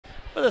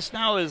With us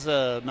now is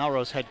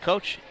Melrose head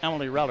coach,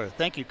 Emily Reller.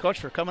 Thank you, Coach,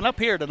 for coming up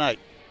here tonight.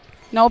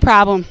 No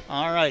problem.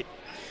 All right.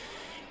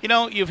 You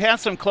know, you've had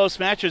some close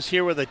matches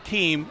here with the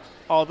team,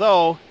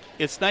 although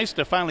it's nice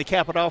to finally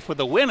cap it off with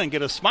a win and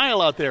get a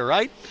smile out there,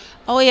 right?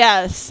 Oh,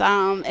 yes.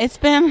 It's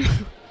been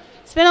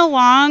a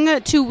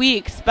long 2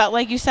 weeks, but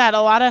like you said,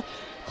 a lot of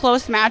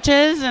close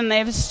matches, and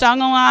they've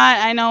stung a lot.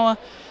 I know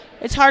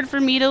it's hard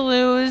for me to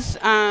lose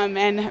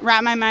and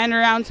wrap my mind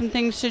around some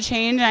things to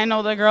change. I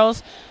know the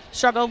girls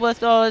struggled with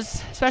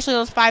those, especially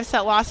those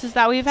 5-set losses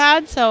that we've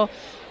had. So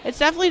it's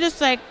definitely just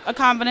like a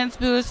confidence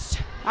boost,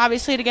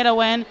 obviously, to get a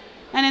win.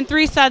 And in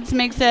 3 sets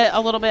makes it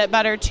a little bit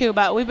better, too.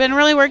 But we've been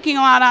really working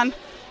a lot on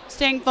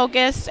staying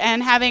focused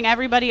and having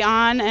everybody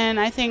on, and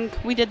I think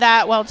we did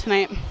that well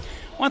tonight.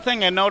 One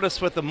thing I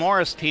noticed with the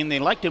Morris team, they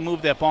like to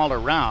move that ball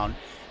around,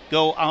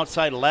 go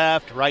outside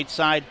left, right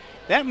side.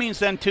 That means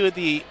then, too,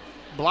 the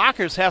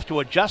blockers have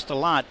to adjust a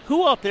lot.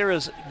 Who out there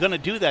is going to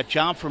do that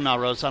job for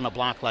Melrose on a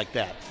block like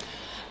that?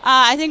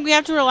 I think we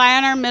have to rely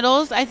on our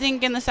middles. I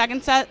think in the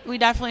second set we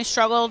definitely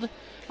struggled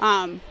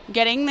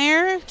getting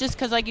there just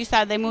because, like you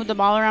said, they moved the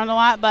ball around a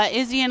lot. But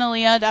Izzy and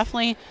Aaliyah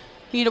definitely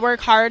need to work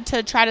hard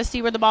to try to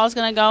see where the ball is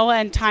going to go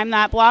and time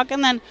that block.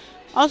 And then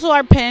also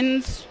our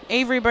pins,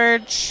 Avery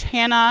Birch,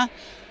 Hannah,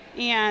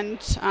 and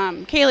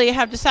Kaylee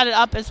have to set it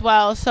up as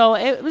well. So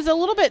it was a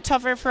little bit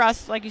tougher for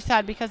us, like you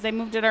said, because they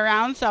moved it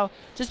around. So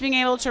just being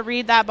able to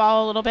read that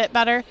ball a little bit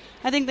better,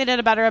 I think they did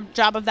a better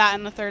job of that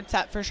in the third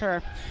set for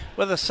sure.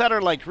 With a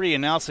setter like Rhea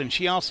Nelson,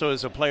 she also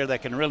is a player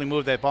that can really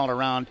move that ball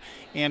around.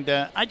 And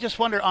I just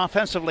wonder,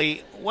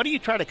 offensively, what do you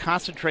try to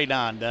concentrate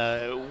on?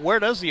 Where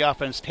does the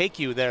offense take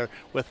you there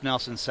with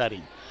Nelson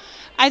setting?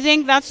 I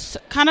think that's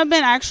kind of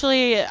been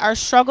actually our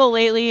struggle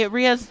lately.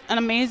 Rhea's an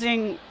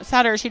amazing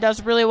setter. She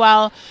does really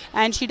well,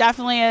 and she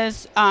definitely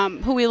is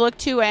who we look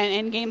to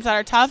in games that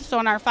are tough. So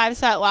in our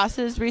 5-set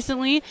losses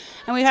recently,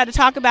 and we've had to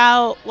talk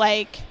about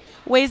like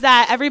ways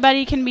that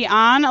everybody can be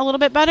on a little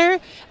bit better.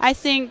 I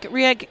think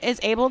Rhea is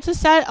able to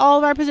set all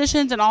of our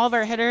positions, and all of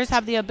our hitters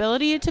have the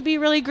ability to be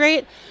really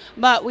great,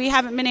 but we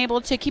haven't been able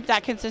to keep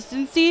that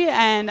consistency.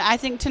 And I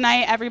think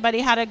tonight everybody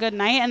had a good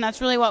night, and that's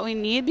really what we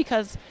need,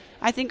 because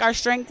I think our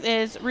strength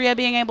is Rhea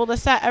being able to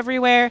set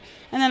everywhere,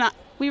 and then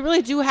we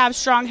really do have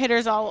strong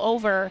hitters all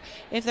over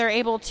if they're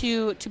able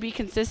to be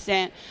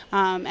consistent.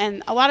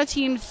 And a lot of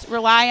teams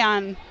rely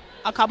on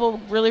a couple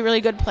really,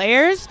 really good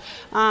players.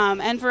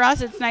 And for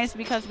us, it's nice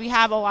because we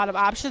have a lot of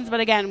options. But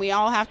again, we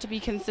all have to be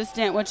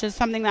consistent, which is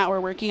something that we're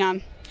working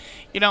on.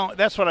 You know,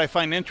 that's what I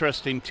find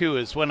interesting, too,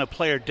 is when a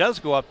player does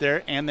go up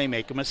there and they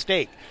make a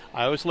mistake.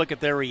 I always look at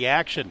their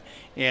reaction.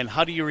 And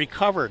how do you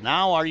recover?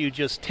 Now, are you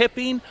just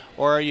tipping,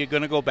 or are you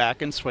going to go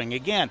back and swing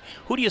again?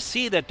 Who do you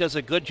see that does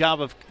a good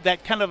job of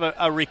that kind of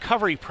a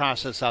recovery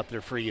process out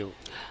there for you?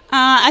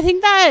 I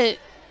think that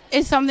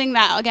is something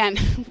that, again,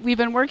 we've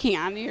been working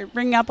on. You're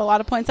bringing up a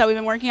lot of points that we've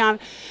been working on.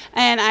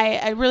 And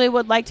I really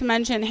would like to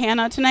mention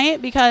Hannah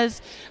tonight,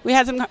 because we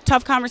had some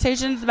tough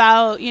conversations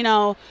about, you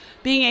know,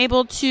 being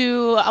able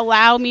to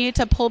allow me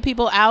to pull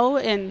people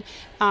out and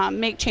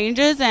make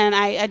changes. And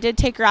I did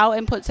take her out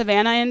and put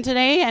Savannah in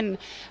today. And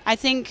I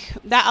think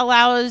that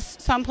allows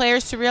some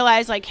players to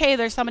realize, like, hey,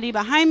 there's somebody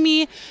behind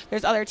me.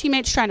 There's other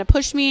teammates trying to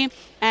push me.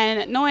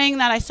 And knowing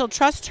that I still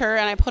trust her,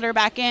 and I put her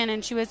back in,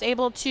 and she was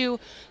able to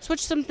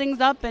switch some things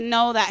up and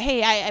know that,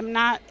 hey, I'm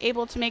not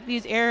able to make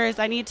these errors.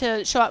 I need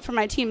to show up for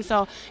my team.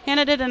 So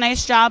Hannah did a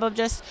nice job of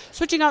just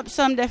switching up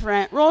some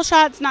different roll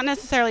shots, not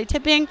necessarily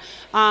tipping,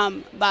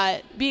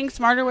 but being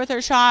smarter with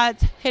her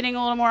shots, hitting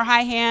a little more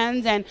high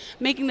hands, and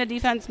making the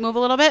defense move a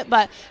little bit.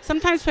 But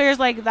sometimes players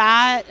like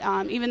that,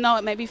 even though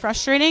it might be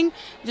frustrating,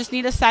 just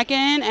need a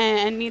second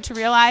and need to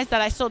realize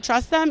that I still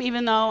trust them,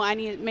 even though I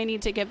may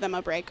need to give them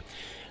a break.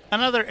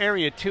 Another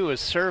area, too,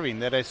 is serving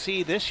that I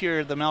see this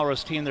year, the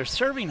Melrose team, they're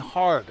serving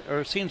hard,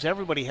 or it seems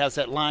everybody has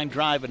that line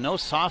drive and no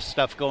soft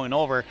stuff going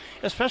over,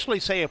 especially,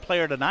 say, a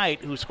player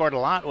tonight who scored a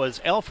lot was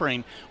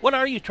Elfring. What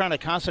are you trying to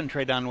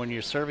concentrate on when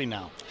you're serving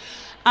now?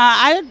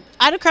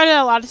 I'd credit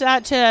a lot of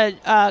that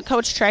to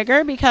Coach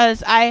Traeger,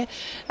 because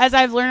as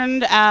I've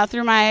learned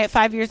through my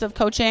 5 years of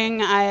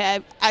coaching,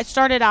 I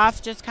started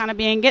off just kind of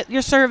being, get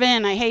your serve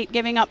in. I hate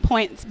giving up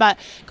points, but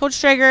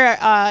Coach Traeger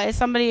is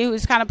somebody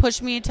who's kind of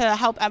pushed me to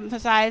help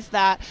emphasize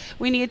that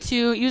we need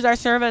to use our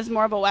serve as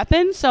more of a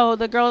weapon. So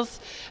the girls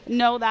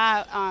know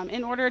that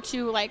in order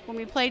to, like, when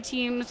we play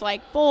teams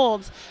like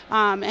Bold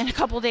in a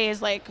couple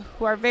days, like,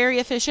 who are very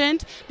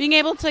efficient, being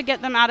able to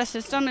get them out of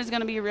system is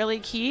going to be really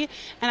key.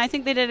 And I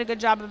think they did a good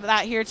job of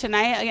that here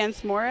tonight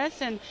against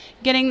Morris, and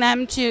getting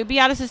them to be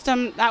out of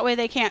system. That way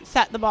they can't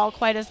set the ball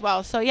quite as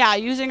well. So, yeah,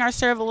 using our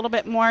serve a little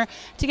bit more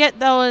to get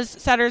those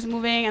setters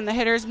moving and the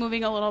hitters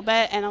moving a little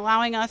bit, and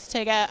allowing us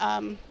to get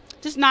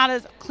just not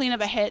as clean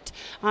of a hit.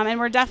 And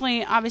we're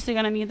definitely obviously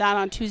going to need that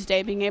on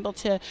Tuesday, being able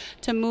to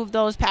move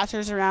those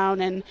passers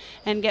around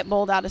and get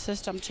Bold out of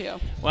system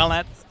too.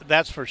 Well,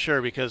 that's for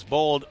sure, because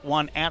Bold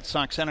won at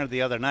Sauk Center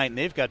the other night, and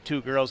they've got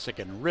two girls that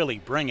can really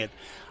bring it.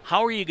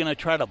 How are you going to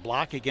try to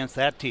block against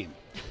that team?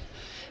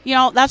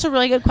 That's a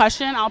really good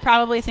question. I'll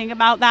probably think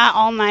about that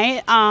all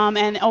night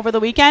and over the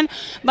weekend.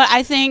 But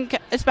I think,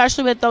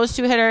 especially with those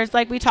two hitters,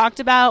 like we talked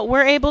about,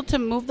 we're able to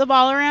move the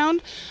ball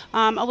around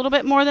a little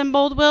bit more than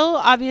Bold will.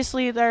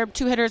 Obviously, their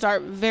two hitters are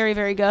very,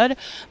 very good.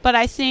 But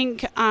I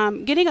think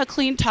getting a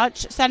clean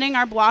touch, setting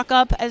our block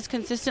up as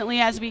consistently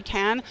as we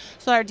can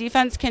so our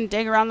defense can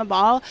dig around the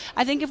ball.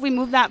 I think if we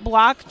move that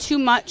block too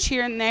much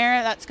here and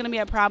there, that's going to be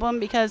a problem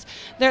because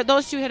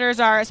those two hitters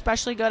are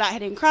especially good at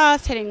hitting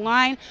cross, hitting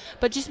line,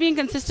 but just being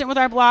consistent with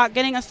our block,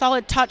 getting a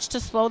solid touch to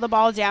slow the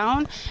ball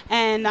down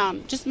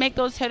and just make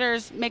those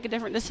hitters make a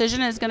different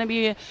decision is going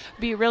to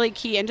be really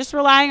key, and just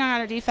relying on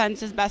our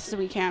defense as best as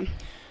we can.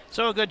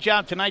 So a good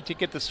job tonight to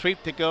get the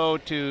sweep to go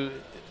to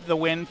the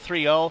win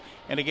 3-0.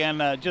 And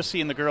again, just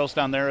seeing the girls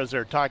down there as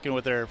they're talking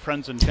with their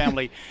friends and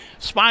family,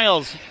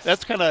 smiles.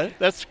 That's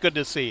good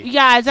to see.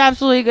 Yeah, it's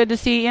absolutely good to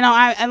see.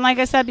 And like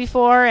I said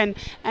before, and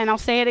I'll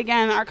say it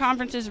again, our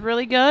conference is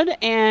really good,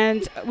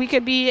 and we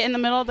could be in the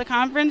middle of the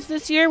conference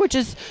this year, which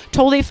is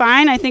totally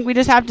fine. I think we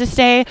just have to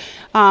stay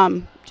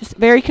just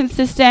very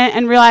consistent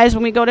and realize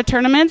when we go to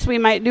tournaments, we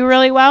might do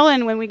really well,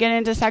 and when we get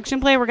into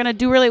section play, we're going to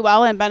do really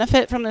well and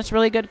benefit from this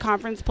really good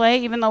conference play,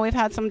 even though we've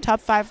had some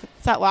tough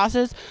 5-set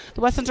losses.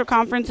 The West Central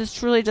Conference is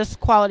truly just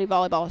quality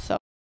volleyball. So.